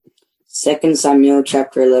2 Samuel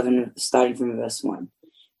chapter 11, starting from verse 1.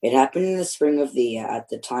 It happened in the spring of the year, at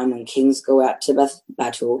the time when kings go out to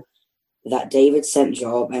battle, that David sent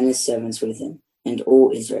Joab and his servants with him, and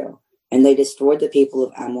all Israel. And they destroyed the people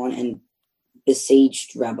of Ammon and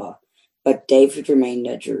besieged Rabbah. But David remained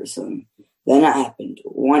at Jerusalem. Then it happened,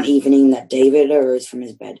 one evening, that David arose from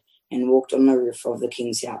his bed and walked on the roof of the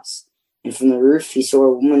king's house. And from the roof he saw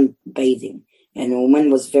a woman bathing, and the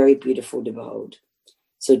woman was very beautiful to behold.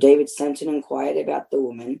 So David sent and inquired about the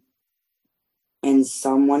woman, and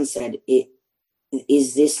someone said,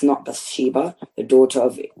 "Is this not Bathsheba, the daughter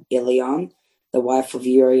of Eliam, the wife of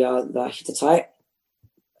Uriah the Hittite?"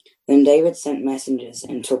 Then David sent messengers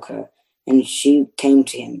and took her, and she came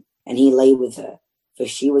to him, and he lay with her, for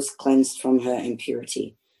she was cleansed from her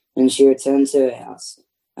impurity. And she returned to her house.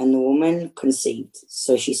 And the woman conceived,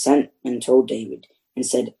 so she sent and told David, and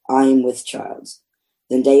said, "I am with child."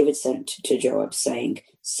 Then David sent to Joab, saying,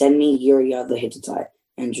 "Send me Uriah the Hittite."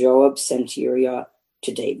 And Joab sent Uriah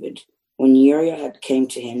to David. When Uriah had came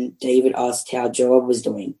to him, David asked how Joab was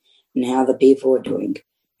doing, and how the people were doing,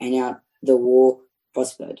 and how the war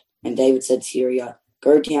prospered. And David said to Uriah,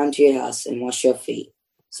 "Go down to your house and wash your feet."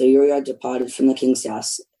 So Uriah departed from the king's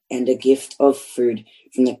house, and a gift of food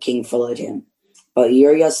from the king followed him. But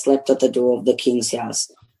Uriah slept at the door of the king's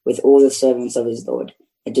house with all the servants of his lord,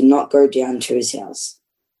 and did not go down to his house.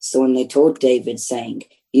 So when they told David, saying,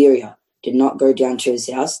 "Uriah did not go down to his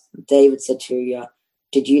house," David said to Uriah,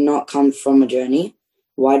 "Did you not come from a journey?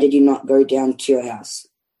 Why did you not go down to your house?"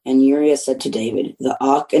 And Uriah said to David, "The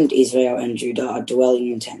ark and Israel and Judah are dwelling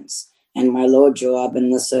in tents, and my lord Joab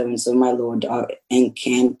and the servants of my lord are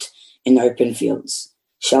encamped in open fields.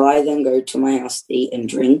 Shall I then go to my house to eat and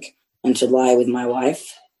drink, and to lie with my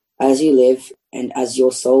wife? As you live, and as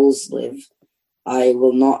your souls live, I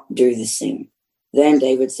will not do this thing." Then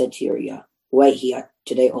David said to Uriah, "Wait here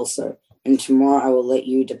today also, and tomorrow I will let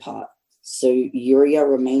you depart." So Uriah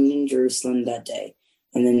remained in Jerusalem that day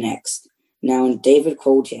and the next. Now when David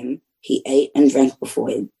called him, he ate and drank before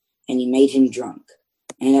him, and he made him drunk.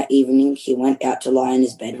 And at evening he went out to lie in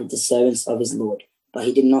his bed with the servants of his lord, but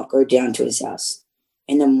he did not go down to his house.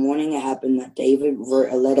 In the morning it happened that David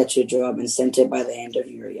wrote a letter to Joab and sent it by the hand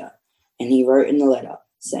of Uriah. And he wrote in the letter,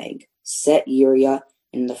 saying, "Set Uriah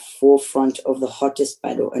in the forefront of the hottest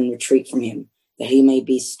battle and retreat from him, that he may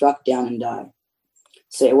be struck down and die."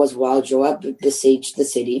 So it was while Joab besieged the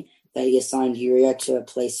city that he assigned Uriah to a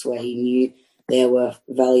place where he knew there were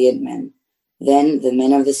valiant men. Then the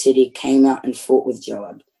men of the city came out and fought with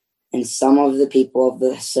Joab, and some of the people of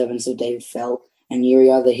the servants of David fell, and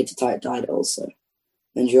Uriah the Hittite died also.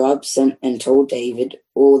 Then Joab sent and told David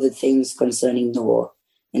all the things concerning the war,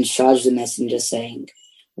 and charged the messenger, saying,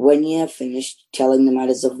 "When ye have finished telling the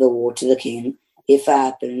matters of the war to the king, if it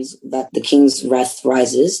happens that the king's wrath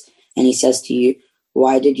rises, and he says to you,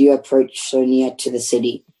 'Why did you approach so near to the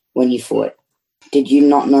city when you fought? Did you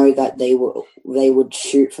not know that they would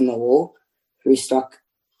shoot from the wall, who struck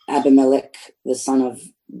Abimelech the son of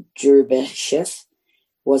Jerubbesheth?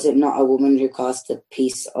 Was it not a woman who cast a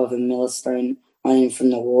piece of a millstone on him from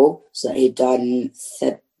the wall, so that he died in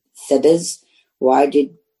Thebez? Why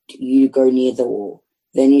did you go near the wall?'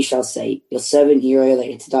 Then you shall say, 'Your servant Uriah the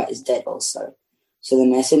Hittite is dead also.'" So the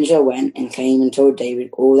messenger went and came and told David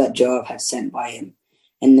all that Joab had sent by him.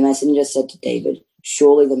 And the messenger said to David,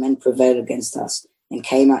 "Surely the men prevailed against us, and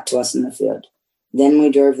came out to us in the field. Then we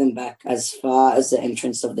drove them back as far as the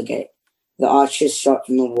entrance of the gate. The archers shot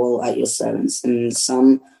from the wall at your servants, and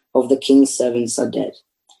some of the king's servants are dead.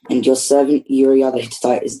 And your servant Uriah the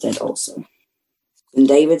Hittite is dead also." Then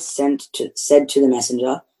David said to the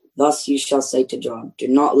messenger, "Thus you shall say to Joab, 'Do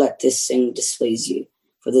not let this thing displease you,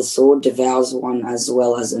 for the sword devours one as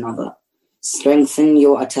well as another. Strengthen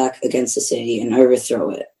your attack against the city and overthrow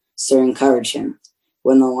it.' So encourage him."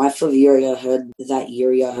 When the wife of Uriah heard that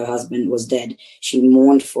Uriah her husband was dead, she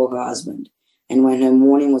mourned for her husband. And when her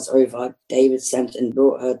mourning was over, David sent and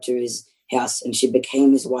brought her to his house, and she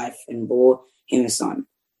became his wife and bore him a son.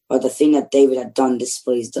 But the thing that David had done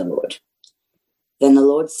displeased the Lord. Then the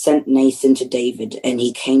Lord sent Nathan to David, and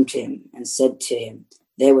he came to him and said to him,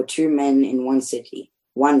 "There were two men in one city,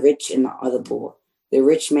 one rich and the other poor. The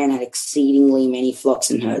rich man had exceedingly many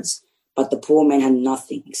flocks and herds, but the poor man had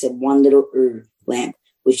nothing except one little lamb,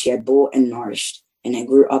 which he had bought and nourished, and it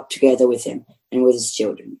grew up together with him and with his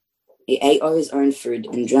children. He ate of his own food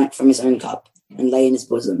and drank from his own cup, and lay in his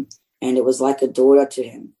bosom, and it was like a daughter to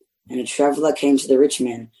him. And a traveler came to the rich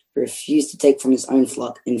man, who refused to take from his own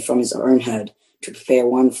flock and from his own herd, to prepare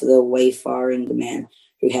one for the wayfaring man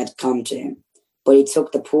who had come to him. But he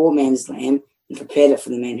took the poor man's lamb and prepared it for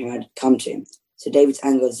the man who had come to him. So David's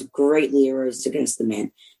anger greatly arose against the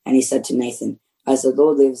man, And he said to Nathan, As the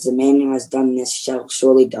Lord lives, the man who has done this shall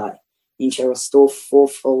surely die, and shall restore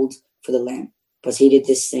fourfold for the lamb. But he did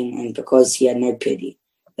this thing, and because he had no pity.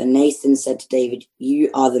 Then Nathan said to David, You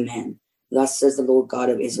are the man. Thus says the Lord God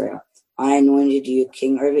of Israel, I anointed you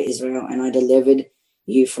king over Israel, and I delivered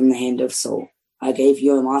you from the hand of Saul. I gave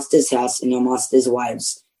you your master's house and your master's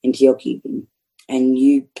wives into your keeping, and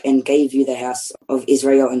gave you the house of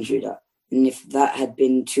Israel and Judah. And if that had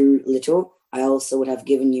been too little, I also would have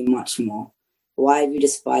given you much more. Why have you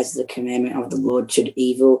despised the commandment of the Lord to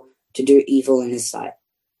do evil in his sight?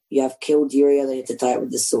 You have killed Uriah the Hittite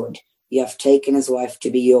with the sword. You have taken his wife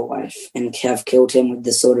to be your wife, and have killed him with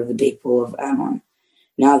the sword of the people of Ammon.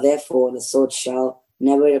 Now therefore the sword shall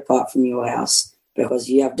never depart from your house, because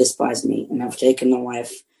you have despised me, and have taken the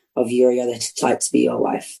wife of Uriah the Hittite to be your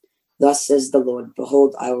wife. Thus says the Lord,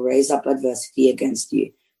 Behold, I will raise up adversity against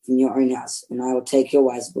you from your own house, and I will take your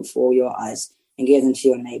wives before your eyes, and give them to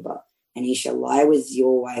your neighbor, and he shall lie with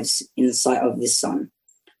your wives in the sight of this sun.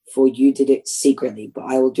 For you did it secretly, but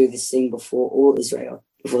I will do this thing before all Israel,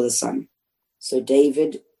 before the sun. So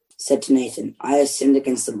David said to Nathan, I have sinned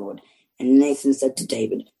against the Lord. And Nathan said to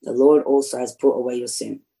David, The Lord also has put away your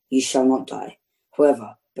sin. You shall not die.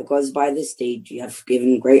 However, because by this deed you have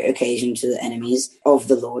given great occasion to the enemies of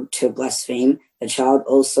the Lord to blaspheme, the child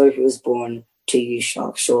also who is born to you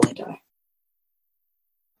shall surely die.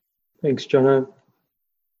 Thanks, Jono.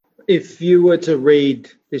 If you were to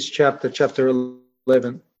read this chapter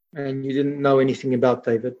 11, and you didn't know anything about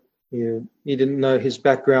David, you didn't know his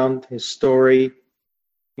background, his story,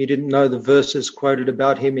 you didn't know the verses quoted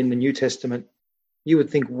about him in the New Testament, you would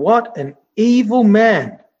think, what an evil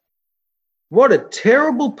man. What a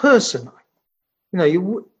terrible person.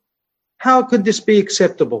 How could this be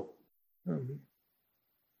acceptable?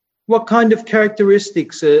 What kind of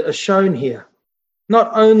characteristics are shown here?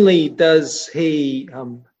 Not only does he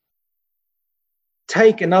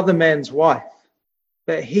take another man's wife,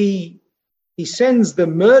 but he sends the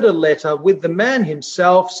murder letter with the man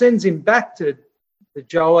himself, sends him back to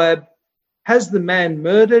Joab, has the man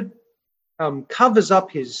murdered, covers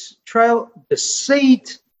up his trail,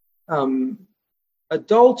 deceit,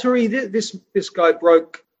 adultery. This guy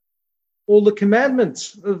broke all the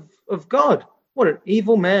commandments of God. What an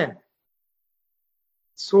evil man.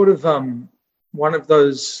 Sort of one of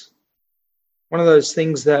those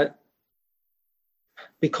things that,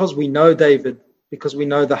 because we know David, because we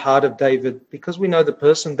know the heart of David, because we know the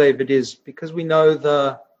person David is, because we know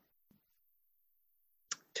the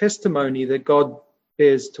testimony that God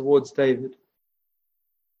bears towards David,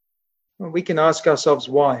 we can ask ourselves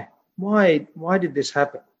why. Why did this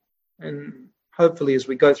happen? And hopefully as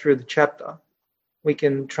we go through the chapter, we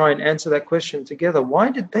can try and answer that question together.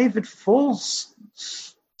 Why did David fall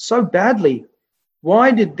so badly?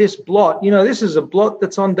 Why did this blot, this is a blot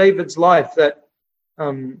that's on David's life that,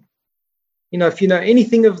 if you know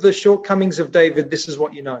anything of the shortcomings of David, this is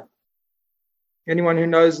what you know. Anyone who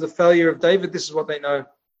knows the failure of David, this is what they know.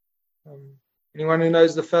 Anyone who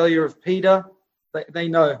knows the failure of Peter, they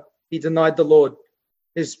know he denied the Lord.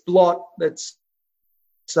 This blot that's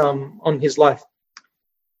on his life.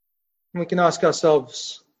 And we can ask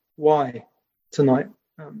ourselves why tonight.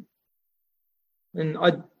 And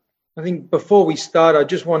I think before we start, I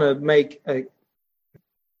just want to make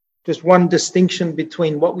just one distinction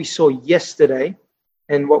between what we saw yesterday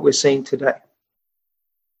and what we're seeing today.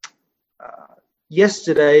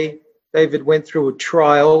 Yesterday, David went through a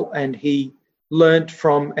trial and he learnt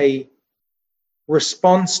from a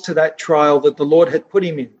response to that trial that the Lord had put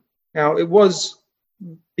him in. Now, it was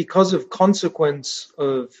because of consequence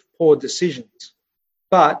of poor decisions.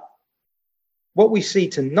 But what we see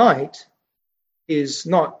tonight is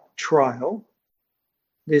not trial.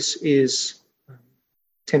 This is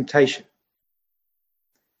temptation.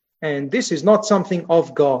 And this is not something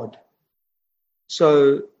of God.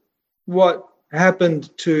 So what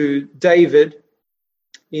happened to David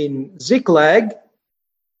in Ziklag,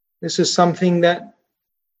 this is something that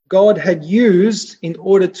God had used in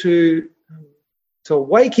order to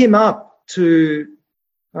wake him up, to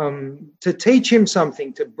teach him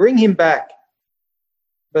something, to bring him back.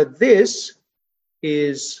 But this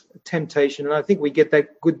is temptation. And I think we get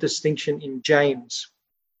that good distinction in James.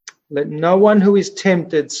 Let no one who is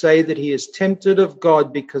tempted say that he is tempted of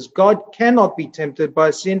God, because God cannot be tempted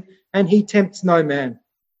by sin, and he tempts no man.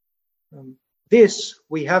 This,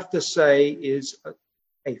 we have to say, is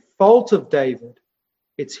a fault of David.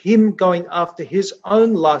 It's him going after his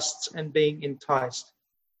own lusts and being enticed.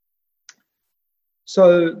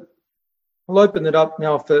 So I'll open it up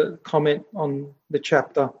now for comment on the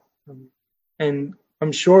chapter. And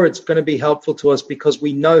I'm sure it's going to be helpful to us because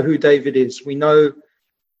we know who David is. We know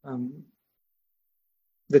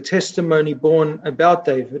the testimony borne about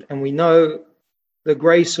David, and we know the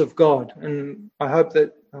grace of God. And I hope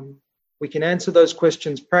that we can answer those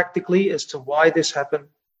questions practically as to why this happened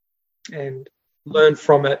and learn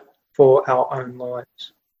from it for our own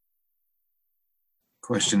lives.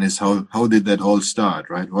 Question is, how did that all start,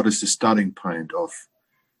 right? What is the starting point of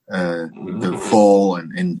the fall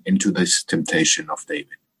and into this temptation of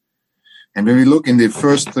David? And when we look in the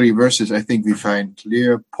first 3 verses, I think we find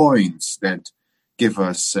clear points that give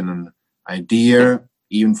us an idea,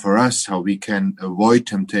 even for us, how we can avoid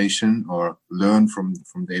temptation or learn from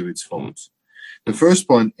David's faults. The first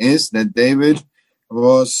point is that David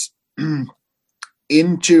was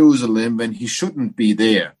in Jerusalem when he shouldn't be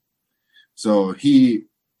there. So he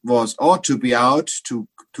ought to be out to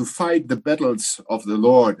fight the battles of the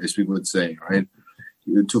Lord, as we would say, right?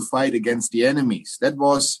 To fight against the enemies.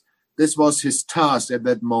 This was his task at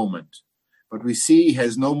that moment. But we see he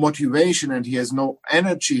has no motivation and he has no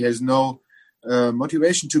energy, has no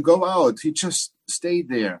motivation to go out. He just stayed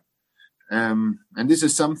there. And this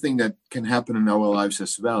is something that can happen in our lives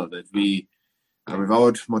as well, that we are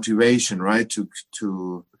without motivation, right,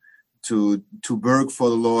 to work for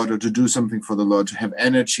the Lord or to do something for the Lord, to have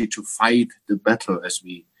energy to fight the battle, as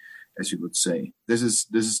we would say. This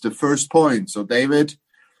is the first point. So David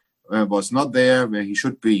was not there where he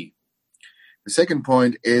should be. The second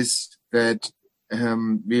point is that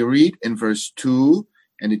we read in verse 2,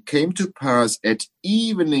 and it came to pass at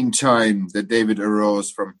evening time that David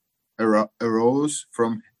arose from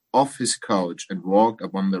off his couch and walked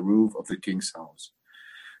upon the roof of the king's house.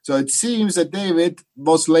 So it seems that David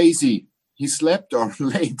was lazy. He slept or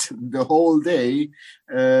laid the whole day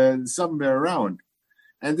somewhere around.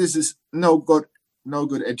 And this is no good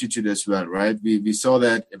attitude as well, right? We saw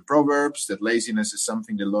that in Proverbs, that laziness is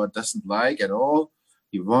something the Lord doesn't like at all.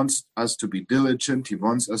 He wants us to be diligent. He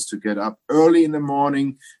wants us to get up early in the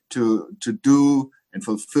morning to do and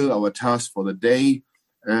fulfill our tasks for the day.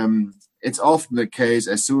 It's often the case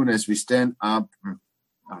as soon as we stand up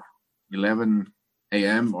 11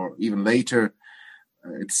 a.m. or even later,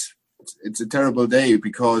 it's a terrible day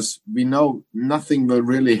because we know nothing will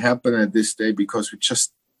really happen at this day because we're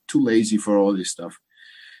just too lazy for all this stuff.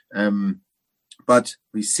 But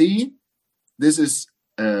we see this is,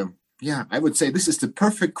 I would say this is the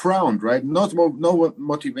perfect ground, right? No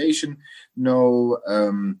motivation, no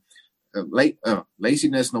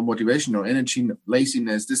laziness, no motivation, no energy, no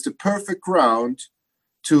laziness. This is the perfect ground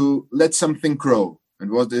to let something grow.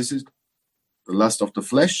 And what is it? The lust of the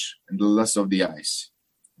flesh and the lust of the eyes.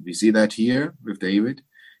 We see that here with David.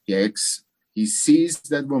 He sees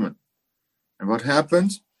that woman. And what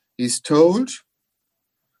happens? He's told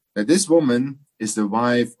that this woman is the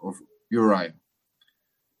wife of Uriah.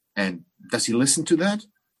 And does he listen to that?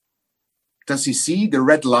 Does he see the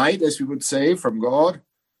red light, as we would say, from God?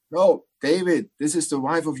 No, David, this is the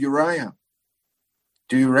wife of Uriah.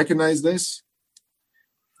 Do you recognize this?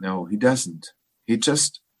 No, he doesn't. He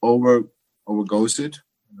just overgoes it.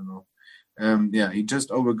 I don't know. He just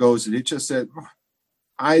overgoes it. He just said,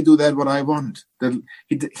 I do that what I want.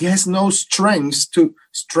 He has no strength to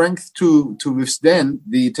withstand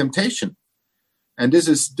the temptation. And this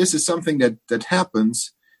is something that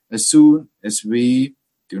happens as soon as we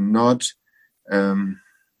do not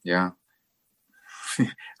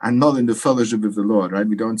are not in the fellowship with the Lord, right?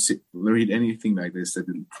 We don't read anything like this, that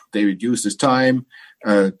David used his time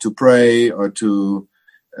to pray or to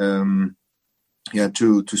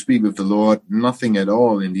speak with the Lord. Nothing at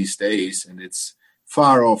all in these days, and it's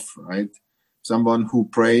far off, right? Someone who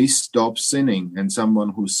prays stops sinning, and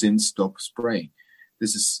someone who sins stops praying.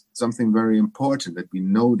 This is something very important that we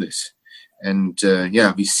know this. And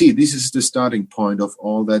we see this is the starting point of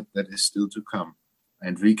all that is still to come.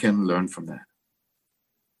 And we can learn from that.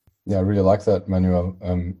 Yeah, I really like that, Manuel.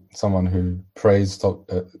 Someone who prays,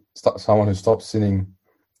 someone who stops sinning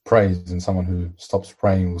prays, and someone who stops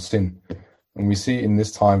praying will sin. And we see in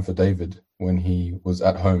this time for David, when he was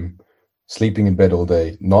at home, sleeping in bed all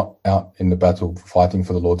day, not out in the battle fighting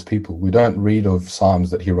for the Lord's people. We don't read of Psalms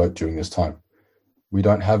that he wrote during this time. We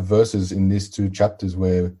don't have verses in these 2 chapters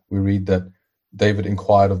where we read that David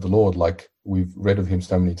inquired of the Lord, like we've read of him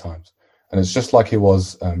so many times. And it's just like he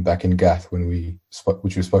was back in Gath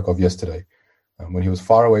which we spoke of yesterday. When he was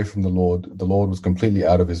far away from the Lord was completely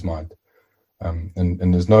out of his mind.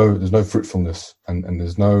 And there's no fruitfulness and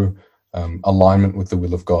there's no alignment with the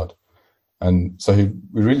will of God. And so we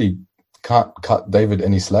really can't cut David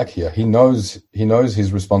any slack here. He knows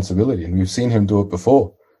his responsibility, and we've seen him do it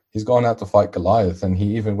before. He's gone out to fight Goliath, and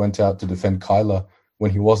he even went out to defend Keilah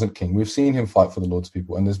when he wasn't king. We've seen him fight for the Lord's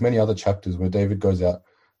people, and there's many other chapters where David goes out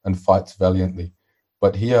and fights valiantly.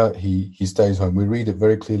 But here he stays home. We read it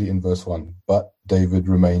very clearly in verse 1. But David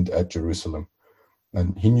remained at Jerusalem.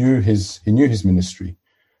 And he knew his ministry.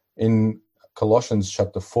 In Colossians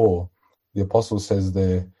chapter 4, the apostle says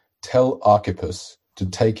there, tell Archippus to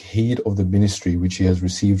take heed of the ministry which he has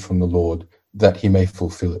received from the Lord, that he may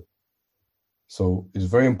fulfill it. So it's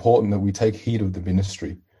very important that we take heed of the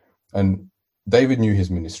ministry. And David knew his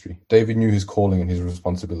ministry. David knew his calling and his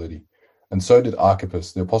responsibility. And so did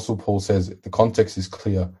Archippus. The apostle Paul says, the context is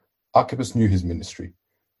clear. Archippus knew his ministry.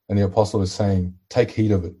 And the apostle is saying, take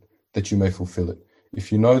heed of it, that you may fulfill it.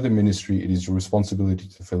 If you know the ministry, it is your responsibility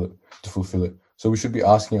to fulfill it. So we should be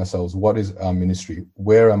asking ourselves, what is our ministry?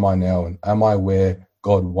 Where am I now? And am I where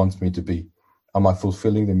God wants me to be? Am I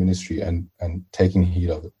fulfilling the ministry and taking heed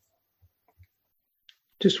of it?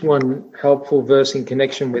 Just one helpful verse in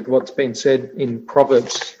connection with what's been said in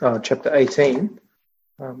Proverbs chapter 18,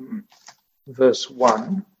 verse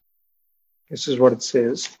 1. This is what it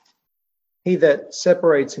says. He that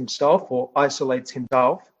separates himself or isolates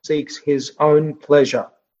himself seeks his own pleasure.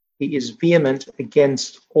 He is vehement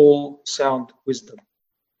against all sound wisdom.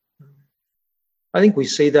 I think we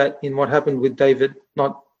see that in what happened with David,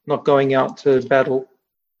 not going out to battle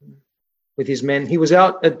with his men. He was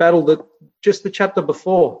out at battle just the chapter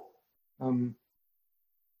before. And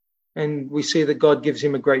we see that God gives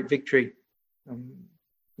him a great victory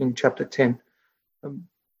in chapter 10.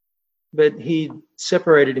 But he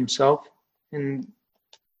separated himself. And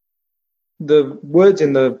the words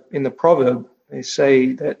in the proverb, they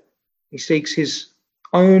say that he seeks his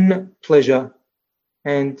own pleasure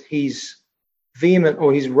and he's vehement,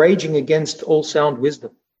 or he's raging against all sound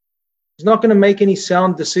wisdom. He's not going to make any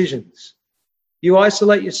sound decisions. You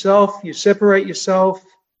isolate yourself, you separate yourself.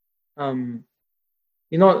 You're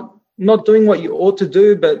not doing what you ought to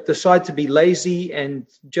do, but decide to be lazy and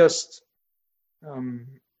just,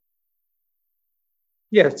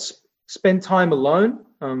 spend time alone.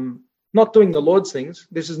 Not doing the Lord's things.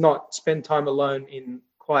 This is not spend time alone in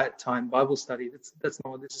quiet time Bible study. That's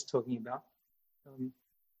not what this is talking about.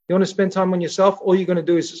 You want to spend time on yourself, all you're going to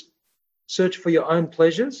do is search for your own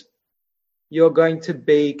pleasures. You're going to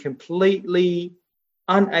be completely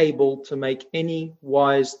unable to make any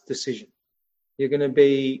wise decision. You're going to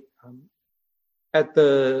be at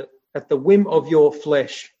the whim of your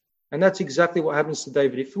flesh. And that's exactly what happens to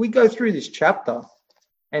David. If we go through this chapter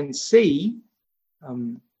and see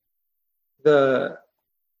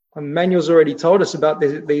Manuel's already told us about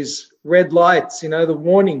these red lights, the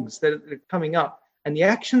warnings that are coming up, and the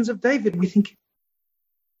actions of David, we think,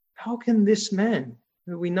 how can this man,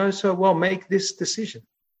 who we know so well, make this decision?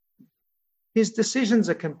 His decisions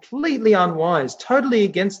are completely unwise, totally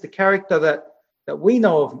against the character that we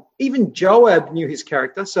know of. Even Joab knew his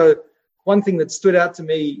character. So one thing that stood out to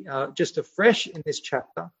me just afresh in this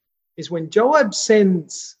chapter is when Joab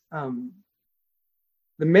sends the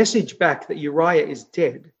message back that Uriah is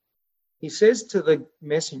dead, he says to the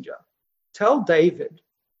messenger, tell David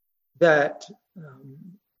that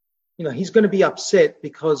he's going to be upset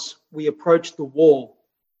because we approached the wall.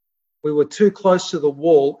 We were too close to the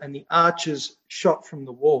wall and the archers shot from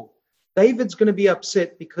the wall. David's going to be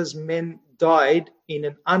upset because men died in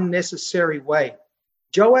an unnecessary way.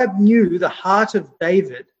 Joab knew the heart of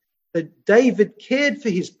David, that David cared for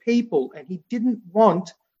his people and he didn't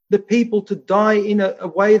want the people to die in a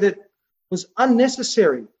way that was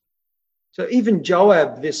unnecessary. So even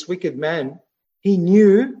Joab, this wicked man, he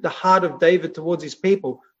knew the heart of David towards his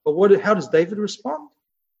people. But how does David respond?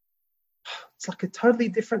 It's like a totally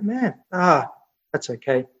different man. That's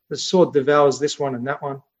okay. The sword devours this one and that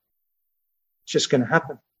one. It's just going to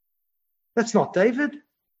happen. That's not David.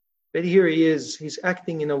 But here he is. He's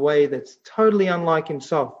acting in a way that's totally unlike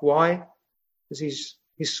himself. Why? Because he's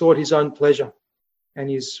sought his own pleasure and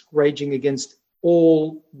he's raging against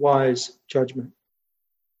all wise judgment.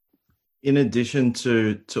 In addition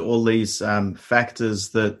to all these factors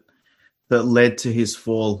that led to his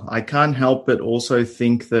fall, I can't help but also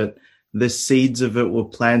think that the seeds of it were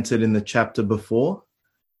planted in the chapter before.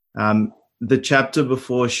 The chapter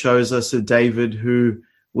before shows us a David who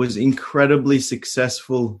was incredibly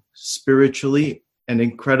successful spiritually and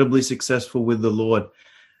incredibly successful with the Lord.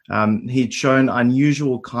 He'd shown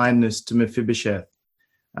unusual kindness to Mephibosheth.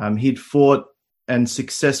 He'd fought and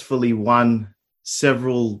successfully won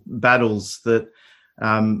several battles that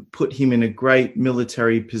put him in a great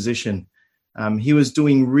military position. He was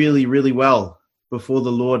doing really, really well before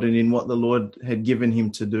the Lord and in what the Lord had given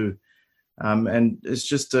him to do. And it's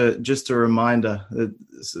just a reminder that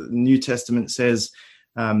the New Testament says,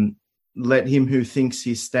 let him who thinks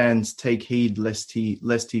he stands take heed lest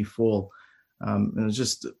he fall. And it was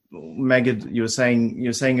just, Magid, you were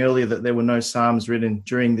saying earlier that there were no Psalms written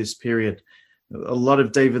during this period. A lot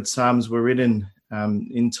of David's Psalms were written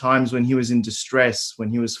in times when he was in distress, when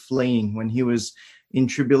he was fleeing, when he was in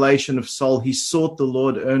tribulation of soul. He sought the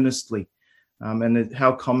Lord earnestly.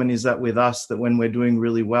 How common is that with us, that when we're doing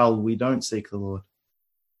really well, we don't seek the Lord?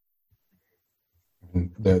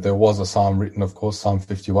 There was a psalm written, of course, Psalm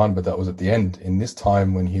 51, but that was at the end. In this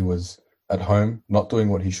time when he was at home, not doing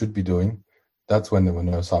what he should be doing, that's when there were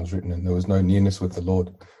no psalms written, and there was no nearness with the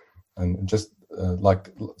Lord. And just like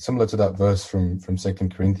similar to that verse from 2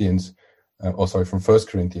 Corinthians, from 1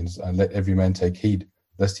 Corinthians, let every man take heed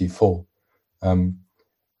lest he fall.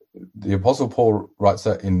 The Apostle Paul writes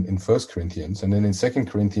that in 1 Corinthians, and then in 2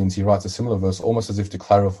 Corinthians he writes a similar verse almost as if to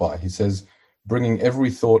clarify. He says, bringing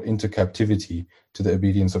every thought into captivity to the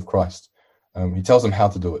obedience of Christ. He tells them how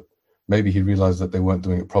to do it. Maybe he realized that they weren't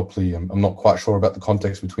doing it properly. I'm not quite sure about the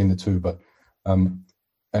context between the two, but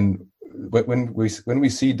and when we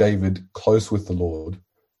see David close with the Lord,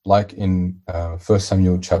 like in 1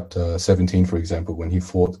 Samuel chapter 17, for example, when he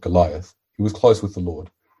fought Goliath, he was close with the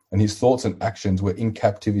Lord, and his thoughts and actions were in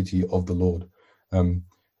captivity of the Lord. The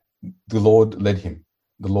Lord led him,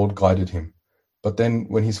 the Lord guided him. But then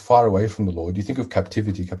when he's far away from the Lord, you think of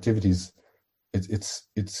captivity. Captivity is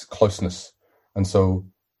it's closeness, and so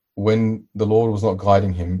when the Lord was not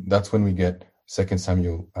guiding him, that's when we get 2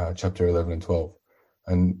 Samuel chapter 11 and 12.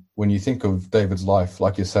 And when you think of David's life,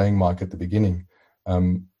 like you're saying, Mike, at the beginning,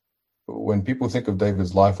 when people think of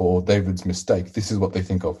David's life or David's mistake, this is what they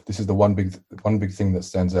think of. This is the one big thing that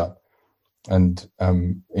stands out. And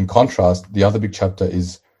in contrast, the other big chapter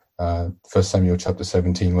is 1 Samuel chapter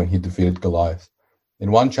 17, when he defeated Goliath.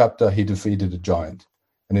 In one chapter, he defeated a giant,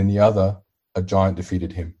 and in the other, a giant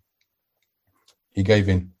defeated him. He gave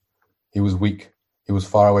in. He was weak. He was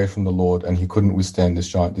far away from the Lord, and he couldn't withstand this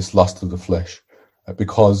giant, this lust of the flesh,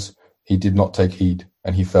 because he did not take heed,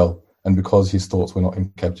 and he fell, and because his thoughts were not in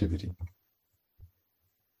captivity.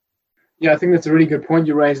 Yeah, I think that's a really good point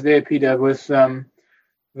you raised there, Peter, with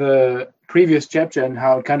the previous chapter and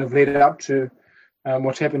how it kind of led up to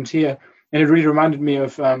what happened here. And it really reminded me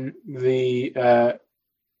of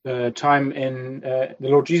the time in the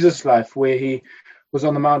Lord Jesus' life, where he was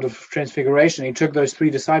on the Mount of Transfiguration. He took those 3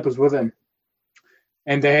 disciples with him,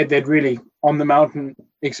 and they had that really on the mountain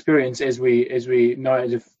experience, as we know,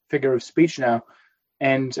 as a figure of speech now.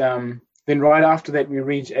 And then right after that, we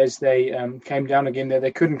read as they came down again that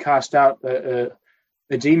they couldn't cast out a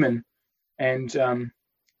demon, and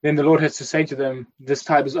then the Lord has to say to them, this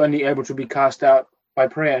type is only able to be cast out by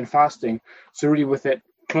prayer and fasting. So really with that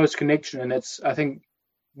close connection, and that's, I think,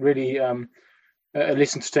 really a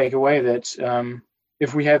lesson to take away, that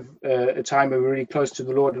if we have a time where we're really close to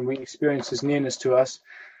the Lord and we experience his nearness to us,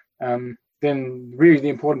 then really the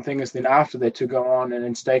important thing is then after that to go on and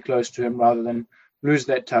then stay close to him, rather than lose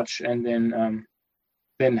that touch and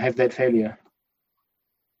then have that failure.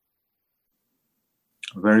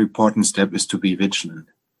 A very important step is to be vigilant.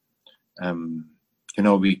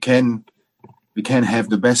 We can have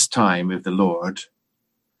the best time with the Lord,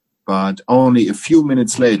 but only a few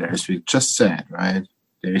minutes later, as we just said, right,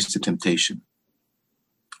 there is the temptation.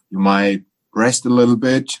 You might rest a little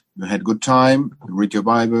bit, you had a good time, you read your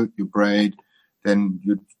Bible, you prayed, then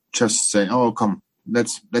you just say, oh, come,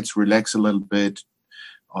 let's relax a little bit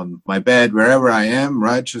on my bed, wherever I am,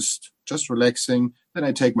 right, just relaxing. Then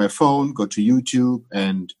I take my phone, go to YouTube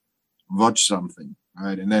and watch something,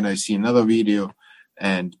 right, and then I see another video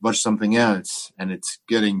and watch something else, and it's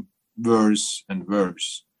getting worse and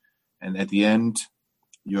worse. And at the end,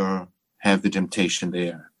 you have the temptation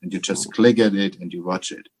there, and you just click at it and you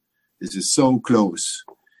watch it. This is so close.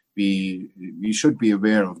 We should be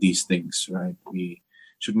aware of these things, right? We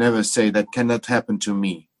should never say that cannot happen to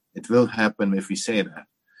me. It will happen if we say that,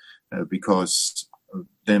 because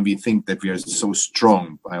then we think that we are so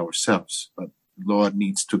strong by ourselves. But the Lord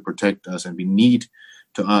needs to protect us, and we need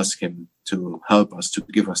to ask him to help us, to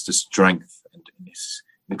give us the strength. And in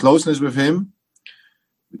the closeness with him,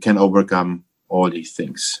 we can overcome all these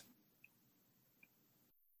things.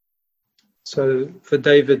 So for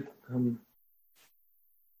David,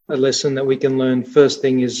 a lesson that we can learn, first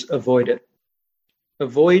thing is avoid it.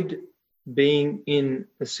 Avoid being in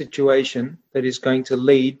a situation that is going to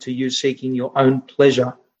lead to you seeking your own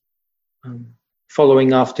pleasure,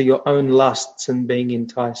 following after your own lusts and being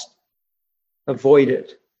enticed. Avoid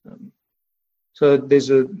it. So there's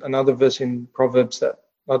another verse in Proverbs that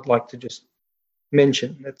I'd like to just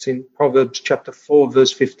mention. That's in Proverbs chapter 4,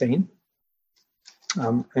 verse 15.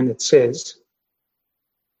 And it says,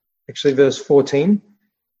 actually verse 14,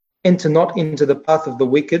 enter not into the path of the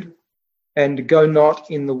wicked, and go not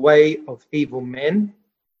in the way of evil men.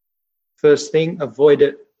 First thing, avoid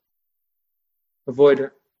it.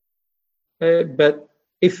 Avoid it. But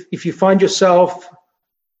if you find yourself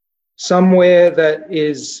somewhere that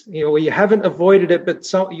is, where you haven't avoided it, but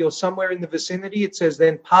you're somewhere in the vicinity, it says,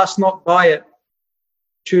 then pass not by it.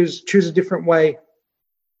 Choose a different way.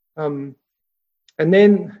 And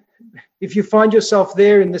then if you find yourself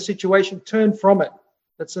there in the situation, turn from it.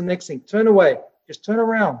 That's the next thing. Turn away. Just turn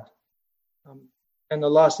around. And the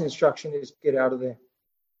last instruction is get out of there.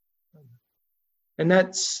 And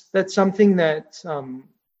that's something that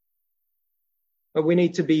we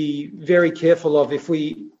need to be very careful of. If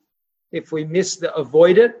we miss the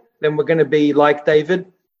avoid it, then we're going to be like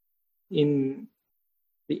David. In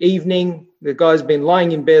the evening, the guy's been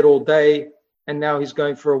lying in bed all day, and now he's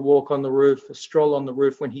going for a walk on the roof, a stroll on the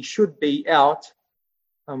roof, when he should be out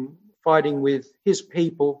fighting with his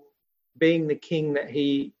people, being the king that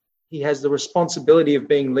he has the responsibility of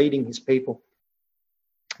leading his people.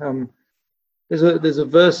 There's a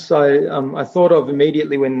verse I thought of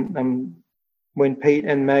immediately when Pete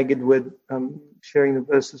and Magid were sharing the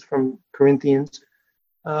verses from Corinthians.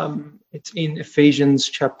 It's in Ephesians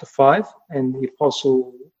chapter 5, and the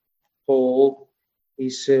Apostle Paul, he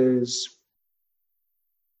says,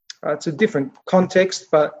 it's a different context,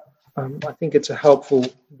 but I think it's a helpful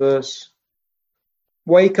verse.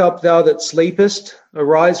 Wake up, thou that sleepest,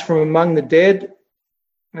 arise from among the dead,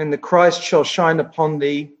 and the Christ shall shine upon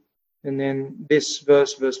thee. And then this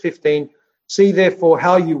verse 15, see therefore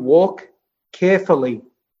how you walk carefully,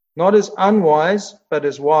 not as unwise, but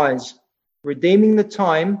as wise, redeeming the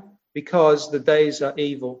time, because the days are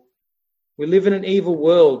evil. We live in an evil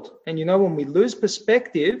world, and when we lose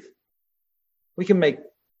perspective, we can make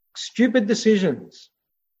stupid decisions.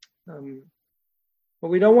 But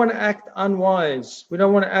we don't want to act unwise. We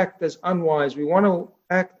don't want to act as unwise. We want to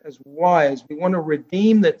act as wise. We want to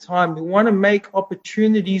redeem the time. We want to make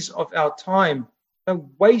opportunities of our time. Don't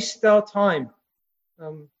waste our time.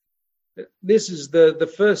 This is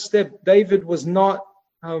the first step. David was not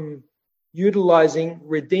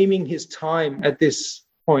redeeming his time at this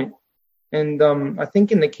point. And I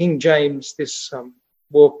think in the King James, this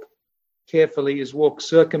walk carefully is walk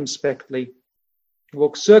circumspectly.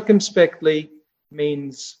 Walk circumspectly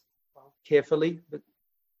means carefully, but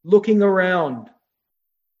looking around.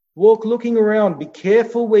 Walk looking around. Be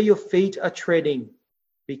careful where your feet are treading.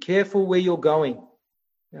 Be careful where you're going.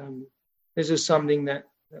 This is something that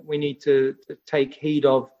we need to take heed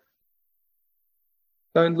of.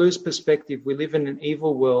 Don't lose perspective. We live in an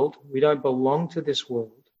evil world. We don't belong to this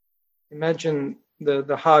world. Imagine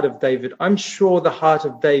the heart of David. I'm sure the heart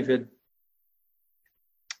of David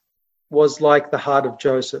was like the heart of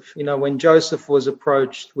Joseph. When Joseph was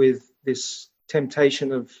approached with this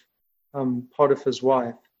temptation of Potiphar's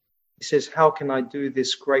wife, he says, how can I do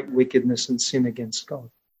this great wickedness and sin against God?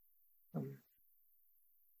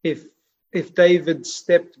 If David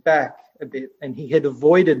stepped back a bit and he had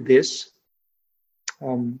avoided this,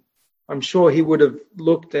 I'm sure he would have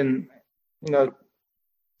looked and,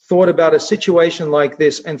 thought about a situation like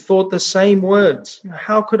this and thought the same words.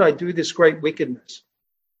 How could I do this great wickedness?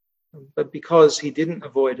 But because he didn't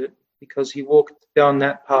avoid it, because he walked down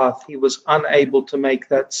that path, he was unable to make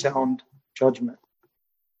that sound judgment.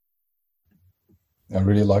 I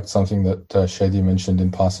really liked something that Shady mentioned in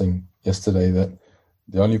passing yesterday, that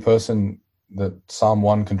the only person that Psalm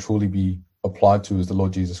 1 can truly be applied to is the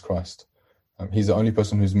Lord Jesus Christ. He's the only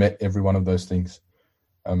person who's met every one of those things.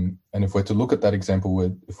 And if we're to look at that example,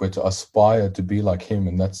 if we're to aspire to be like him,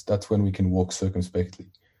 and that's when we can walk circumspectly.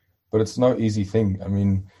 But it's no easy thing. I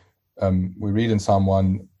mean, we read in Psalm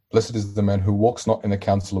 1, blessed is the man who walks not in the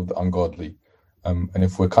counsel of the ungodly. And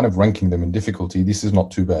if we're kind of ranking them in difficulty, this is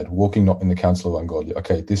not too bad. Walking not in the counsel of ungodly.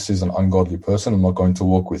 Okay, this is an ungodly person. I'm not going to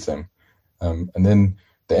walk with them. And then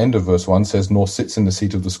the end of verse 1 says, nor sits in the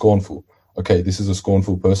seat of the scornful. Okay, this is a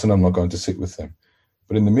scornful person. I'm not going to sit with them.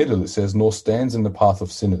 But in the middle, it says, nor stands in the path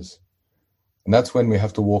of sinners. And that's when we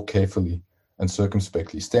have to walk carefully and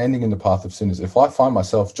circumspectly, standing in the path of sinners. If I find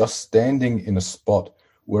myself just standing in a spot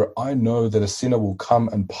where I know that a sinner will come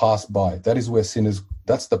and pass by, that's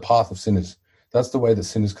the path of sinners. That's the way that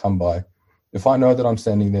sinners come by. If I know that I'm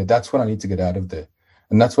standing there, that's when I need to get out of there.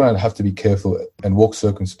 And that's when I have to be careful and walk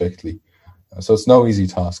circumspectly. So it's no easy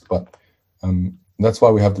task, but that's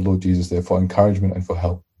why we have the Lord Jesus there, for encouragement and for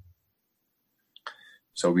help.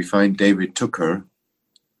 So we find David took her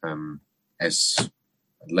as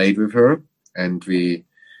laid with her, and we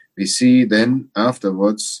see then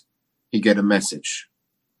afterwards he get a message.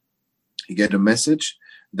 He get a message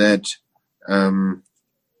that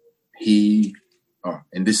he or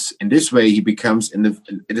in this way, he becomes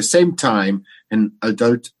at the same time an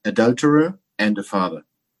adulterer and a father.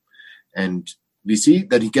 And we see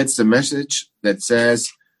that he gets the message that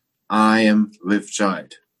says, I am with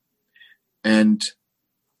child. And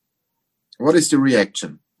what is the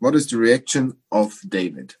reaction? What is the reaction of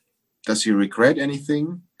David? Does he regret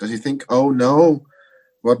anything? Does he think, oh no,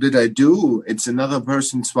 what did I do? It's another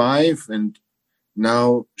person's wife, and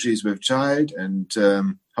now she's with child, and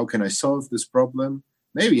how can I solve this problem?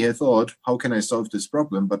 Maybe he thought, how can I solve this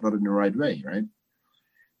problem, but not in the right way, right?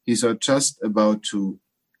 He's just about to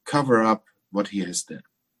cover up what he has done.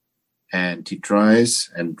 And he tries,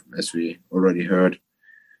 and as we already heard,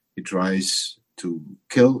 he tries to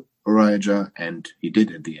kill Urijah, and he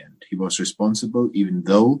did at the end. He was responsible, even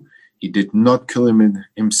though he did not kill him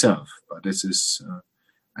himself. But this is,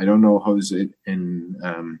 I don't know how is it in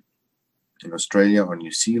Australia or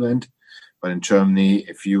New Zealand, but in Germany,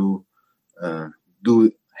 if you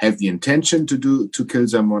do have the intention to kill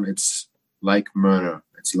someone, it's like murder.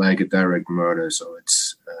 It's like a direct murder, so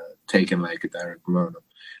it's taken like a direct murder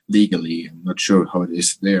legally. I'm not sure how it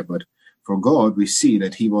is there, but for God, we see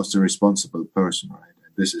that he was the responsible person, right?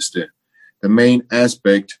 And this is the main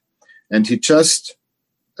aspect. And he just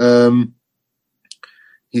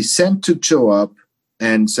he sent to Joab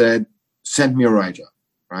and said, "Send me Urijah,"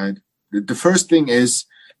 right? The first thing is,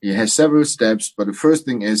 he has several steps, but the first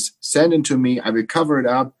thing is, send him to me. I will cover it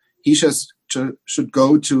up. He just should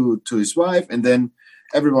go to his wife, and then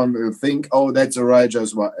everyone will think, oh, that's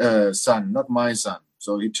Urijah's son, not my son.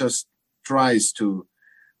 So he just tries to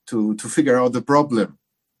figure out the problem.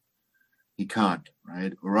 He can't,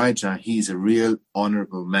 right? Urijah, he's a real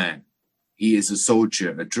honorable man. He is a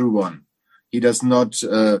soldier, a true one. He does not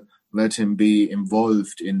let him be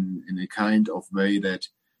involved in a kind of way that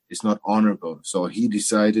is not honorable. So he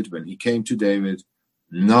decided, when he came to David,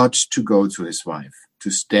 not to go to his wife, to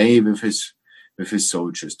stay with his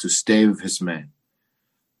soldiers, to stay with his men.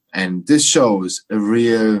 And this shows a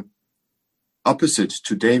real opposite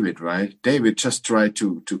to David, right? David just tried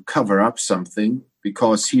to cover up something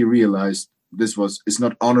because he realized this is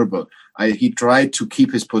not honorable. He tried to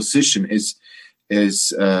keep his position,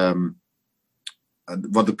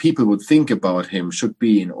 what the people would think about him should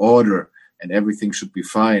be in order, and everything should be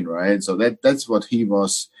fine, right? So that's what he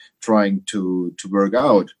was trying to work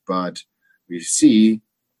out. But we see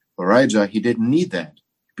Urijah, he didn't need that,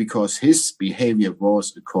 because his behavior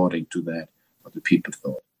was according to that, what the people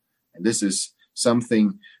thought. And this is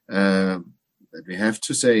something that we have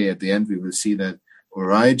to say at the end. We will see that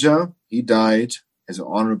Urijah, he died as an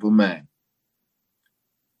honorable man.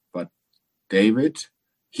 But David,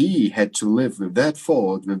 he had to live with that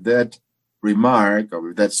fault, with that remark, or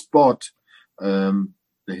with that spot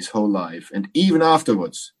his whole life. And even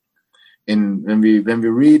afterwards, when we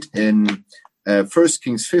read in 1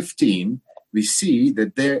 Kings 15, we see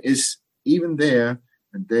that there is even there,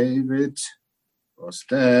 and David was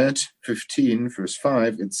that, 15 verse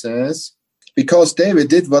 5, it says, because David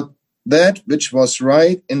did that which was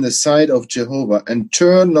right in the sight of Jehovah, and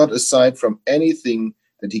turned not aside from anything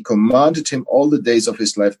that he commanded him all the days of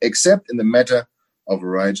his life, except in the matter of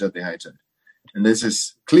Urijah the Hittite. And this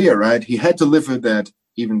is clear, right? He had to live with that,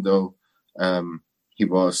 even though he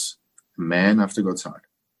was a man after God's heart.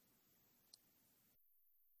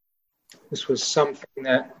 This was something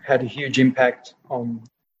that had a huge impact on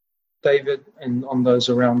David and on those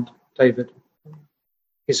around David.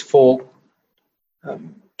 His fall.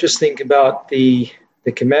 Just think about the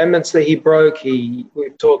commandments that he broke.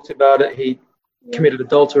 We've talked about it. He committed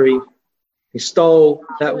adultery. He stole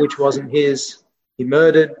that which wasn't his. He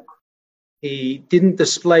murdered. He didn't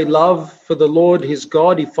display love for the Lord, his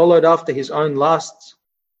God. He followed after his own lusts.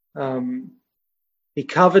 He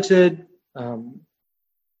coveted.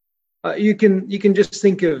 You can just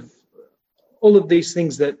think of all of these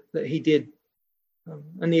things that he did.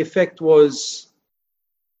 And the effect was,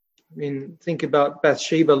 think about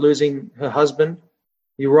Bathsheba losing her husband.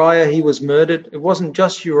 Uriah, he was murdered. It wasn't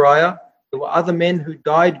just Uriah. There were other men who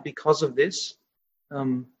died because of this.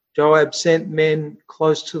 Joab sent men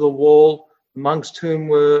close to the wall, amongst whom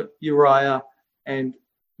were Uriah, and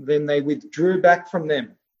then they withdrew back from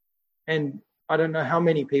them. And I don't know how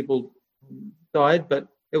many people died, but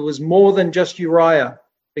it was more than just Uriah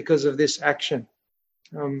because of this action.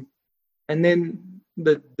 And then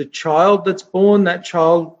the child that's born, that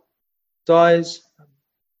child dies.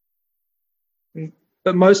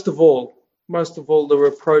 But most of all, the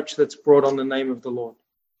reproach that's brought on the name of the Lord.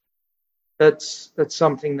 That's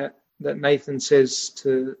something that Nathan says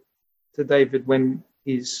to David when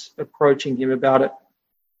he's approaching him about it,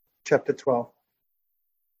 chapter 12,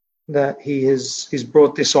 that he's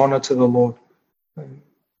brought dishonor to the Lord.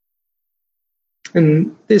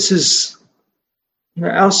 And this is,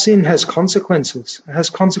 our sin has consequences. It has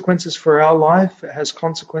consequences for our life. It has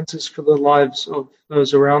consequences for the lives of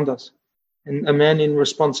those around us. And a man in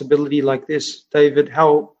responsibility like this, David,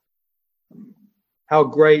 how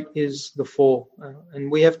great is the fall.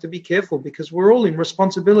 And we have to be careful because we're all in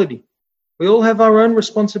responsibility. We all have our own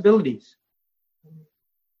responsibilities.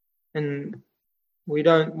 And we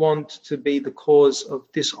don't want to be the cause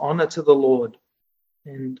of dishonor to the Lord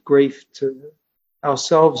and grief to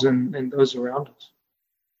ourselves and those around us.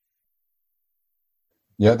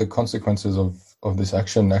 Yeah, the consequences of this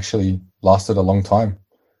action actually lasted a long time.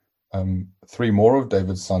 3 more of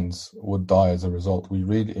David's sons would die as a result. We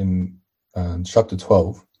read in chapter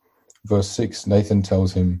 12, verse 6, Nathan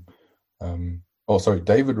tells him,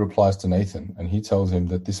 David replies to Nathan, and he tells him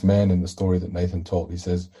that this man in the story that Nathan told, he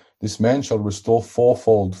says, "This man shall restore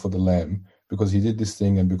 4-fold for the lamb because he did this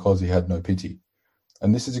thing and because he had no pity."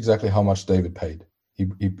 And this is exactly how much David paid. He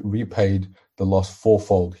repaid the loss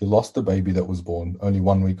 4-fold. He lost the baby that was born, only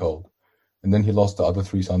 1 week old. And then he lost the other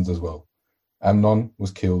 3 sons as well. Amnon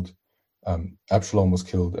was killed, Absalom was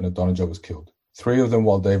killed, and Adonijah was killed. 3 of them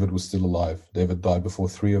while David was still alive. David died before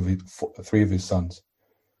 3 of his sons.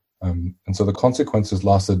 And so the consequences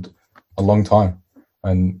lasted a long time.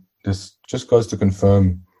 And this just goes to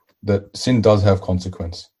confirm that sin does have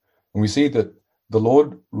consequence. And we see that the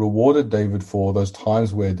Lord rewarded David for those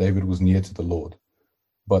times where David was near to the Lord.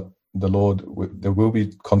 But there will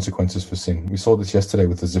be consequences for sin. We saw this yesterday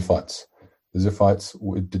with the Ziphites. The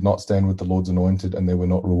Ziphites did not stand with the Lord's anointed, and they were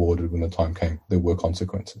not rewarded when the time came. There were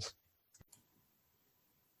consequences.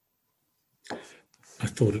 I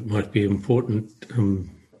thought it might be important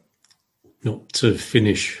not to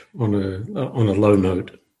finish on a low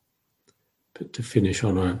note, but to finish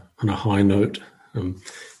on a high note.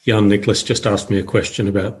 Jan Nicholas just asked me a question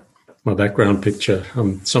about my background picture.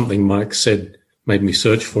 Something Mike said made me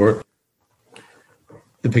search for it.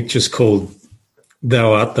 The picture's called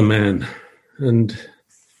 "Thou Art the Man," and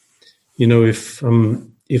you know,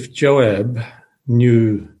 if Joab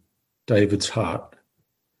knew David's heart,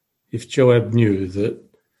 if Joab knew that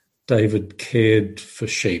David cared for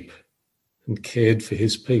sheep and cared for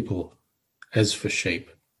his people as for sheep,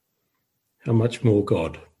 how much more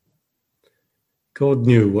God? God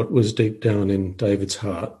knew what was deep down in David's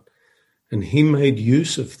heart, and he made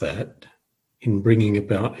use of that in bringing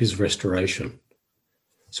about his restoration.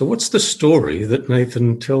 So what's the story that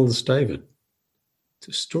Nathan tells David? It's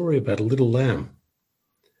a story about a little lamb.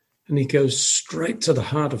 And he goes straight to the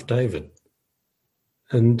heart of David.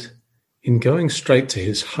 And in going straight to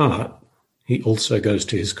his heart, he also goes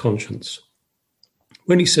to his conscience.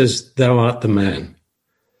 When he says, "Thou art the man,"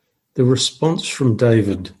 the response from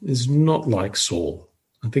David is not like Saul.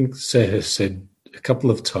 I think Sarah has said a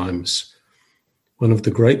couple of times, one of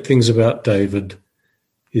the great things about David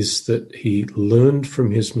is that he learned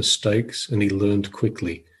from his mistakes and he learned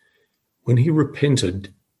quickly. When he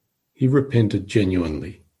repented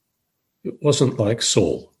genuinely. It wasn't like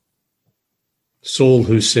Saul. Saul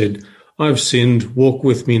who said, "I've sinned, walk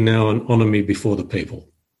with me now and honor me before the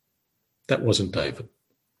people." That wasn't David.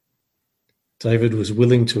 David was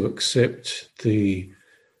willing to accept the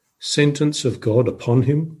sentence of God upon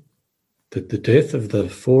him, that the death of the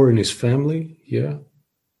 4 in his family,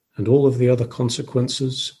 and all of the other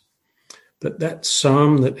consequences. But that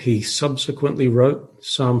psalm that he subsequently wrote,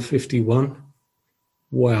 Psalm 51,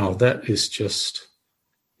 wow, that is just,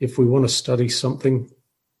 if we want to study something,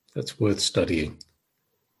 that's worth studying.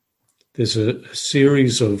 There's a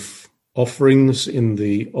series of offerings in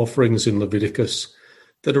Leviticus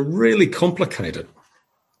that are really complicated.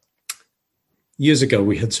 Years ago,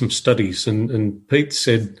 we had some studies, and Pete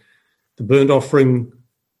said the burnt offering,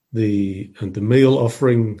 the meal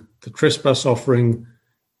offering, the trespass offering,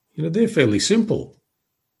 they're fairly simple.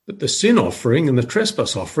 But the sin offering and the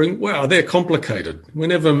trespass offering, wow, they're complicated.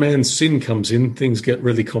 Whenever man's sin comes in, things get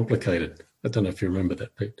really complicated. I don't know if you remember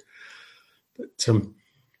that, Pete. But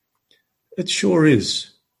it sure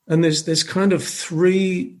is. And there's kind of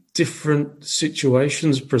 3 different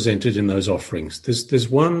situations presented in those offerings. There's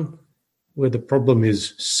one where the problem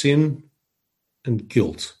is sin and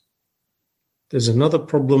guilt. There's another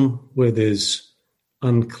problem where there's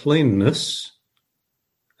uncleanness,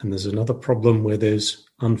 and there's another problem where there's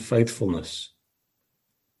unfaithfulness.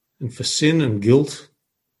 And for sin and guilt,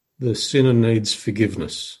 the sinner needs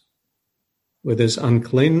forgiveness. Where there's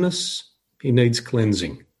uncleanness, he needs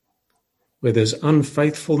cleansing. Where there's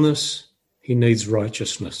unfaithfulness, he needs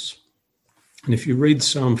righteousness. And if you read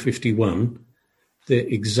Psalm 51, they're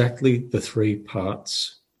exactly the 3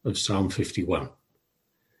 parts of Psalm 51.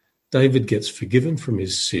 David gets forgiven from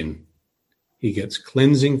his sin. he gets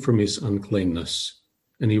cleansing from his uncleanness,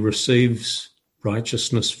 and he receives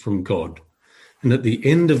righteousness from God. And at the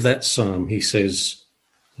end of that psalm, he says,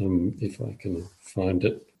 if I can find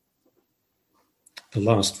it, the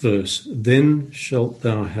last verse, then shalt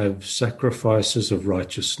thou have sacrifices of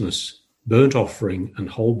righteousness, burnt offering and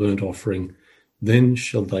whole burnt offering, then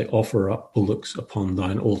shall they offer up bullocks upon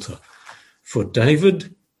thine altar. For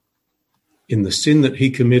David, in the sin that he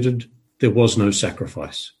committed, there was no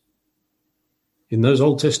sacrifice. In those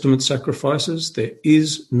Old Testament sacrifices, there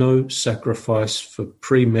is no sacrifice for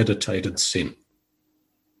premeditated sin.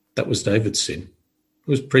 That was David's sin. It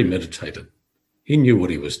was premeditated. He knew what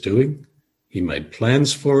he was doing. He made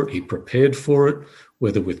plans for it. He prepared for it,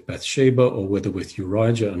 whether with Bathsheba or whether with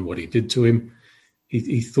Uriah and what he did to him.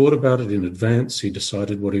 He thought about it in advance. He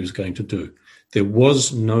decided what he was going to do. There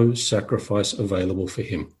was no sacrifice available for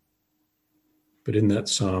him. But in that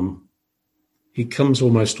psalm, he comes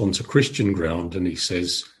almost onto Christian ground and he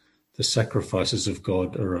says, the sacrifices of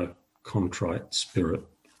God are a contrite spirit.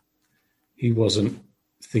 He wasn't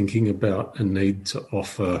thinking about a need to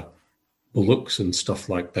offer bullocks and stuff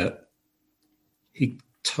like that. He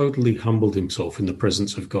totally humbled himself in the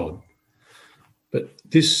presence of God. But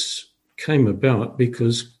this came about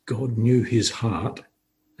because God knew his heart,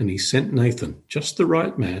 and he sent Nathan, just the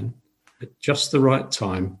right man, at just the right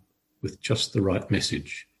time, with just the right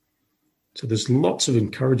message. So there's lots of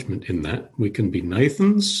encouragement in that. We can be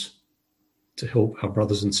Nathans to help our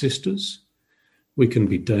brothers and sisters. We can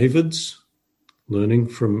be Davids, learning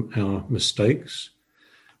from our mistakes.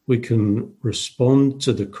 We can respond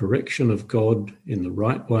to the correction of God in the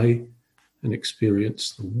right way and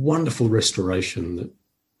experience the wonderful restoration that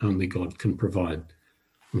only God can provide.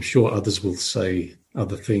 I'm sure others will say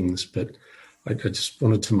other things, but I just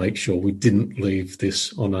wanted to make sure we didn't leave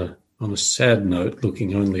this on a sad note,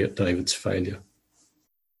 looking only at David's failure.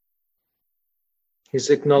 His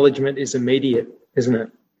acknowledgement is immediate, isn't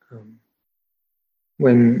it?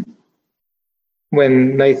 When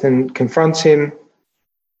Nathan confronts him,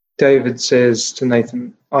 David says to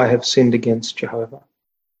Nathan, I have sinned against Jehovah.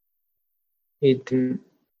 He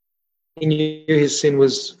knew his sin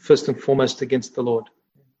was first and foremost against the Lord.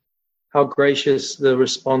 How gracious the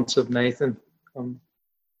response of Nathan,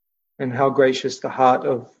 and how gracious the heart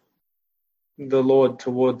of the Lord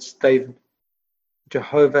towards David.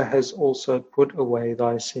 Jehovah has also put away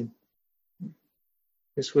thy sin.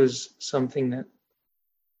 This was something that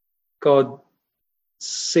God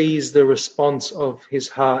sees the response of his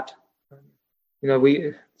heart.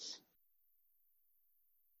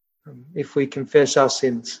 If we confess our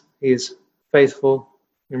sins, he is faithful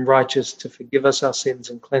and righteous to forgive us our sins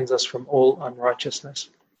and cleanse us from all unrighteousness.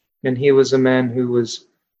 And here was a man who was,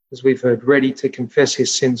 as we've heard, ready to confess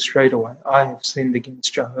his sins straight away. I have sinned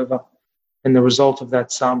against Jehovah. And the result of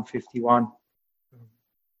that Psalm 51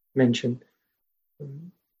 mentioned,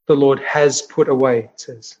 the Lord has put away, it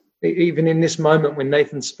says. Even in this moment when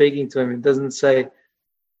Nathan's speaking to him, it doesn't say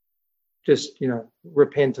just,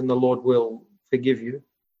 repent and the Lord will forgive you.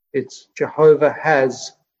 It's Jehovah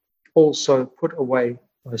has also put away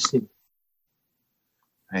thy sin.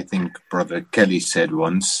 I think Brother Kelly said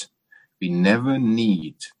once, we never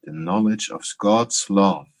need the knowledge of God's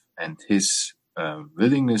love and his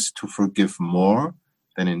willingness to forgive more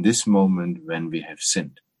than in this moment when we have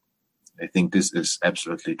sinned. I think this is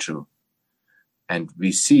absolutely true. And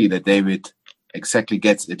we see that David exactly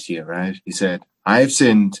gets it here, right? He said, I have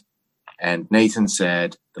sinned. And Nathan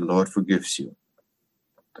said, the Lord forgives you.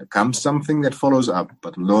 There comes something that follows up,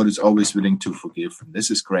 but the Lord is always willing to forgive. And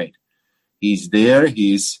this is great. He's there.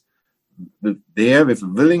 He's there with a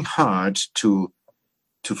willing heart to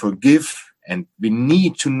forgive. And we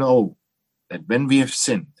need to know that when we have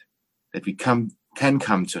sinned, that we can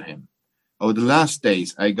come to him. Over the last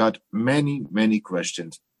days, I got many, many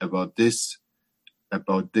questions about this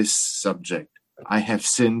subject. I have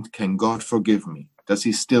sinned. Can God forgive me? Does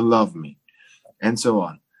he still love me? And so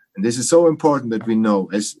on. And this is so important that we know,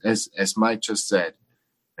 as Mike just said,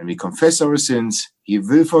 when we confess our sins, he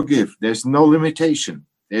will forgive. There's no limitation.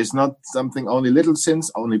 There's not something, only little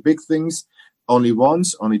sins, only big things, only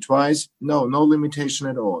once, only twice. No limitation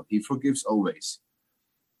at all. He forgives always.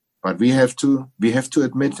 But we have to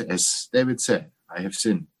admit, as David said, I have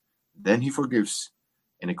sinned. Then he forgives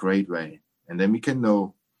in a great way. And then we can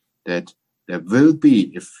know that there will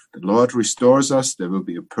be, if the Lord restores us, there will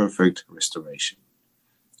be a perfect restoration.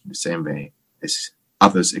 In the same way as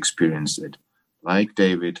others experienced it, like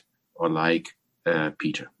David or like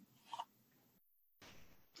Peter.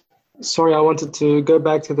 Sorry, I wanted to go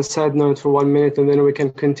back to the sad note for 1 minute and then we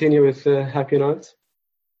can continue with the happy note.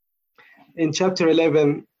 In chapter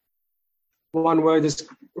 11, one word is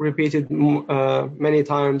repeated many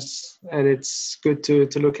times, and it's good to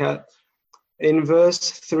look at. In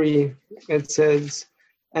verse 3, it says,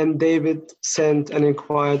 "And David sent and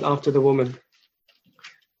inquired after the woman."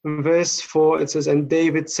 In verse 4, it says, "And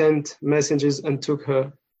David sent messengers and took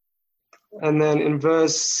her." And then in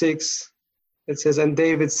verse 6, it says, "And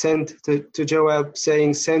David sent to Joab,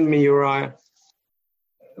 saying, 'Send me Uriah.'"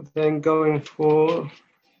 Then going for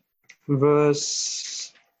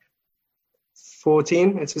verse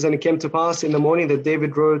 14, it says, "And it came to pass in the morning that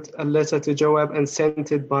David wrote a letter to Joab and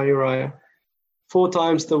sent it by Uriah." 4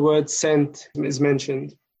 times the word "sent" is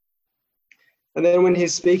mentioned. And then when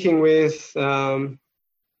he's speaking with,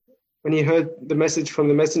 when he heard the message from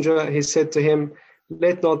the messenger, he said to him,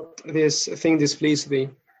 "Let not this thing displease thee."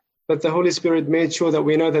 But the Holy Spirit made sure that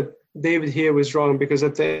we know that David here was wrong, because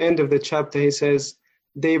at the end of the chapter he says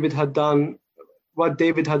what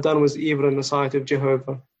David had done was evil in the sight of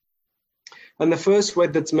Jehovah. And the first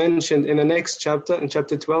word that's mentioned in the next chapter, in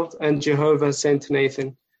chapter 12, "And Jehovah sent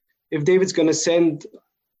Nathan." If David's going to send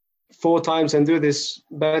 4 times and do this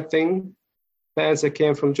bad thing, the answer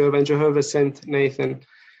came from Jehovah, and Jehovah sent Nathan.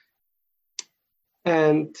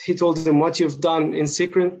 And he told him, "What you've done in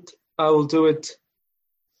secret, I will do it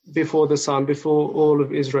before the sun, before all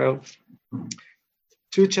of Israel."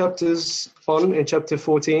 2 chapters on, in chapter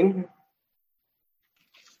 13,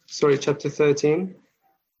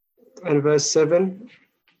 and verse 7,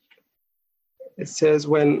 it says,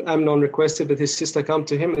 when Amnon requested that his sister come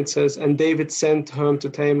to him, it says, "And David sent home to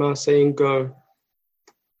Tamar, saying, 'Go.'"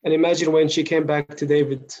 And imagine when she came back to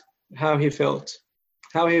David, how he felt.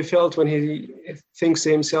 How he felt when he thinks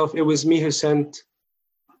to himself, "It was me who sent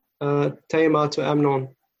Tamar to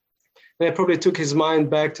Amnon." And it probably took his mind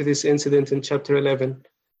back to this incident in chapter 11.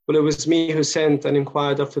 "Well, it was me who sent and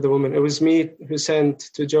inquired after the woman. It was me who sent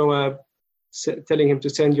to Joab, telling him to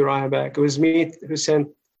send Uriah back. It was me who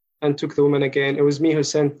sent and took the woman again. It was me who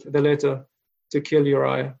sent the letter to kill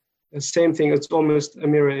Uriah." The same thing, it's almost a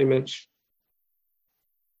mirror image.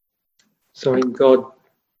 So in God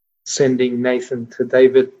sending Nathan to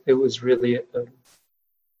David, it was really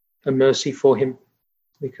a mercy for him,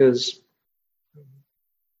 because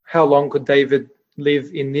how long could David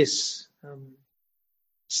live in this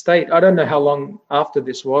state? I don't know how long after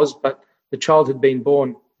this was, but the child had been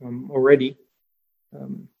born already.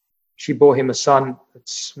 She bore him a son.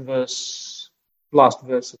 That's last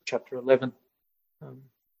verse of chapter 11.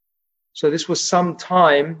 So this was some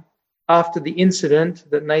time after the incident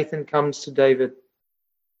that Nathan comes to David.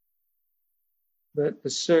 But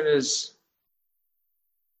as soon as,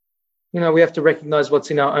 we have to recognize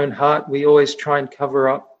what's in our own heart. We always try and cover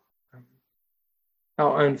up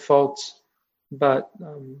our own faults, but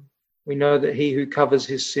we know that he who covers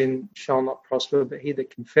his sin shall not prosper, but he that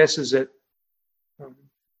confesses it,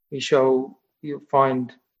 you'll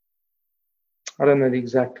find, I don't know the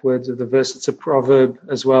exact words of the verse, it's a proverb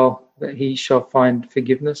as well, that he shall find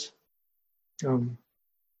forgiveness.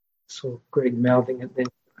 Saw Greg mouthing it then.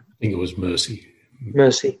 I think it was mercy.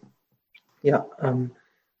 Mercy. Yeah.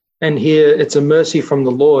 And here it's a mercy from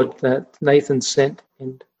the Lord that Nathan sent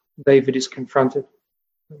and David is confronted.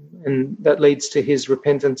 And that leads to his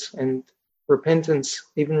repentance. And repentance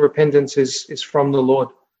is from the Lord.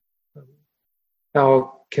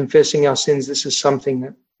 Our confessing our sins, this is something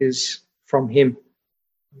that is from him.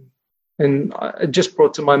 And it just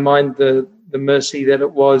brought to my mind the mercy that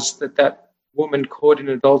it was that woman caught in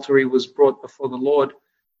adultery was brought before the Lord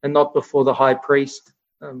and not before the high priest.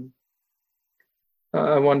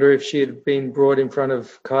 I wonder if she had been brought in front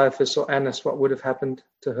of Caiaphas or Annas, what would have happened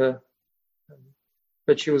to her.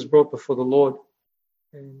 But she was brought before the Lord.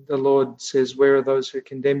 And the Lord says, "Where are those who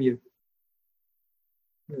condemn you?"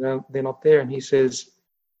 They're not there. And he says,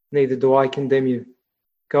 "Neither do I condemn you.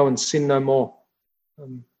 Go and sin no more."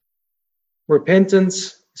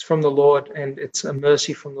 Repentance is from the Lord, and it's a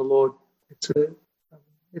mercy from the Lord.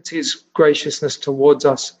 It's his graciousness towards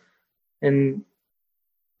us. And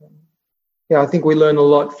I think we learn a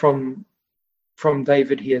lot from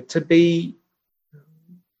David here, to be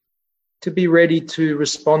ready to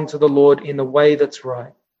respond to the Lord in a way that's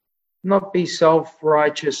right, not be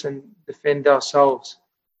self-righteous and defend ourselves.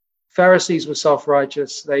 Pharisees were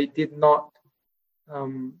self-righteous. They did not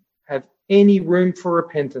have any room for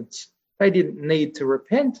repentance. They didn't need to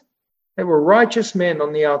repent. They were righteous men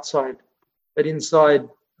on the outside, but inside,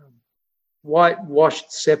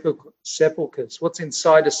 whitewashed sepulchres. What's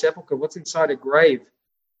inside a sepulchre? What's inside a grave?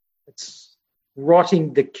 It's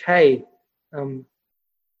rotting decay. And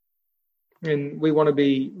we want to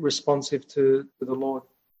be responsive to the Lord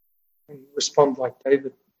and respond like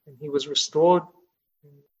David. And he was restored.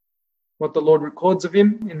 what the Lord records of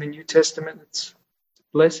him in the New Testament, it's a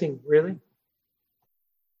blessing, really.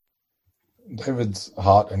 David's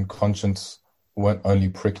heart and conscience weren't only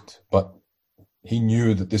pricked, but he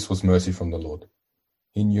knew that this was mercy from the Lord.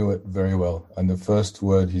 He knew it very well. And the first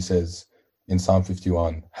word he says in Psalm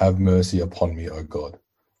 51, "Have mercy upon me, O God."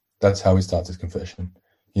 That's how he starts his confession.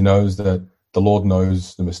 He knows that the Lord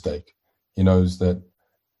knows the mistake. He knows that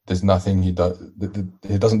there's nothing he does, that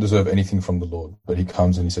he doesn't deserve anything from the Lord, but he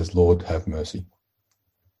comes and he says, "Lord, have mercy."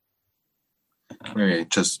 Okay,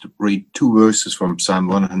 just read 2 verses from Psalm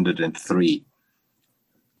 103.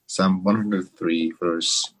 Psalm 103,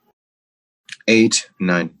 verse 8,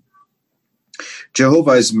 9.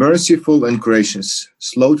 Jehovah is merciful and gracious,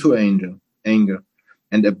 slow to anger,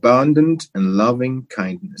 and abundant in loving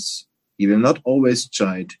kindness. He will not always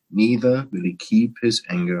chide, neither will he keep his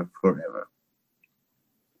anger forever.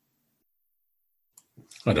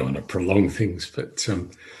 I don't want to prolong things, but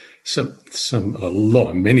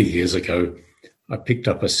many years ago, I picked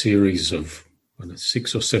up a series of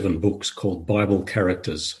 6 or 7 books called Bible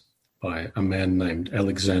Characters by a man named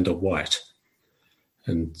Alexander White.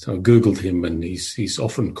 And I Googled him, and he's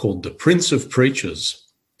often called the Prince of Preachers.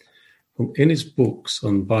 In his books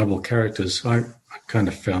on Bible characters, I kind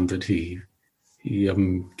of found that he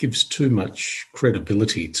gives too much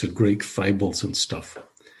credibility to Greek fables and stuff.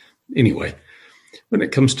 Anyway, when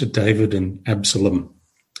it comes to David and Absalom,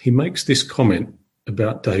 he makes this comment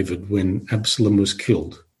about David when Absalom was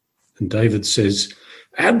killed. And David says,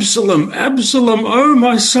 "Absalom, Absalom, oh,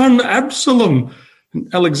 my son Absalom."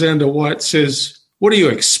 And Alexander White says, "What do you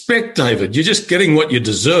expect, David? You're just getting what you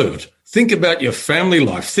deserved. Think about your family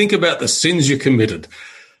life. Think about the sins you committed."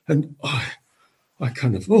 And I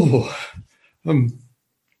kind of,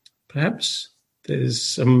 perhaps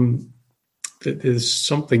there's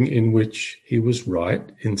something in which he was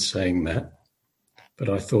right in saying that. But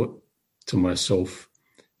I thought to myself,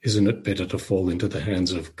 isn't it better to fall into the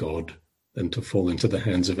hands of God than to fall into the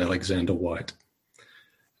hands of Alexander White?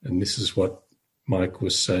 And this is what Mike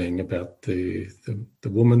was saying about the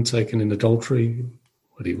woman taken in adultery,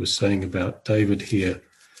 what he was saying about David here.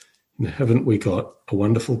 Haven't we got a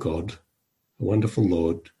wonderful God, a wonderful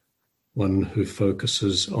Lord, one who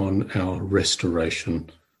focuses on our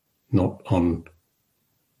restoration, not on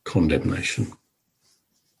condemnation?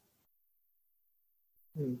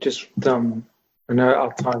 Just, I know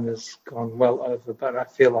our time has gone well over, but I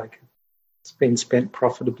feel like it's been spent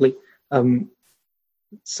profitably.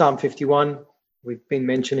 Psalm 51, we've been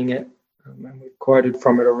mentioning it, and we've quoted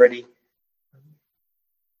from it already.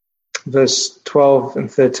 Verse 12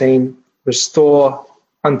 and 13, "Restore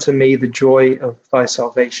unto me the joy of thy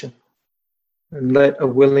salvation, and let a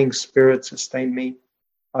willing spirit sustain me.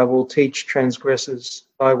 I will teach transgressors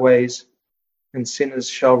thy ways, and sinners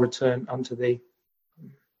shall return unto thee."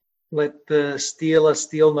 Let the stealer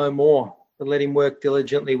steal no more, but let him work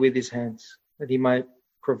diligently with his hands, that he might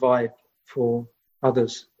provide for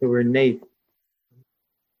others who are in need.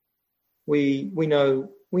 We know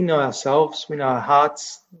ourselves, we know our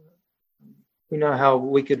hearts, we know how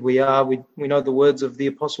wicked we are. We know the words of the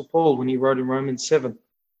Apostle Paul when he wrote in Romans 7.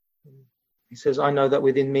 He says, "I know that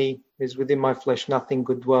within me is within my flesh nothing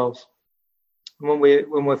good dwells." And when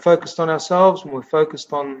we're focused on ourselves, when we're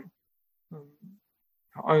focused on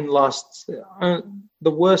our own lusts,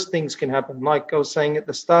 the worst things can happen. Like I was saying at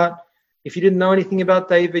the start, if you didn't know anything about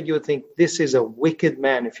David, you would think this is a wicked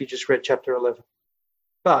man if you just read chapter 11.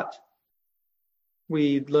 But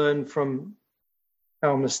we learn from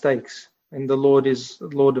our mistakes, and the Lord is the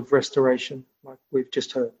Lord of restoration, like we've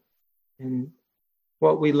just heard. And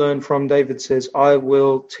what we learn from David says, "I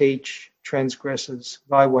will teach transgressors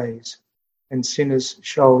thy ways, and sinners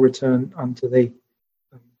shall return unto thee."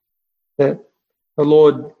 That the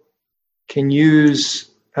Lord can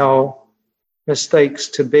use our mistakes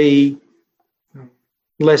to be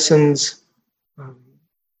lessons,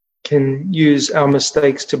 can use our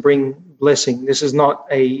mistakes to bring blessing. This is not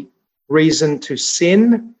a reason to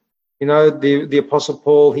sin. You know, the Apostle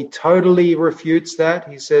Paul, he totally refutes that.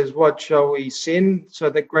 He says, "What, shall we sin so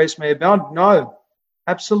that grace may abound?" No,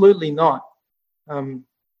 absolutely not.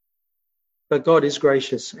 But God is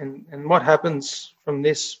gracious. And what happens from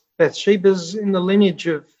this? Bathsheba's in the lineage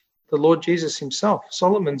of the Lord Jesus himself.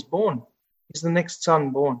 Solomon's born. He's the next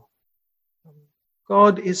son born.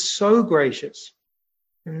 God is so gracious,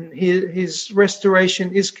 and his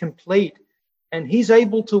restoration is complete, and he's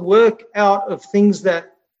able to work out of things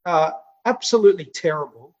that are absolutely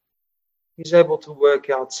terrible. He's able to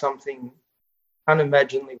work out something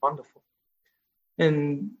unimaginably wonderful.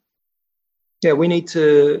 And yeah, we need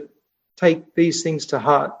to take these things to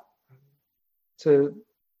heart, to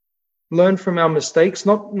learn from our mistakes,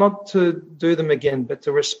 not to do them again, but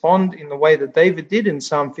to respond in the way that David did in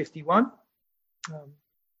Psalm 51,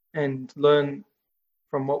 and learn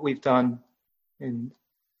from what we've done and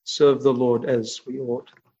serve the Lord as we ought.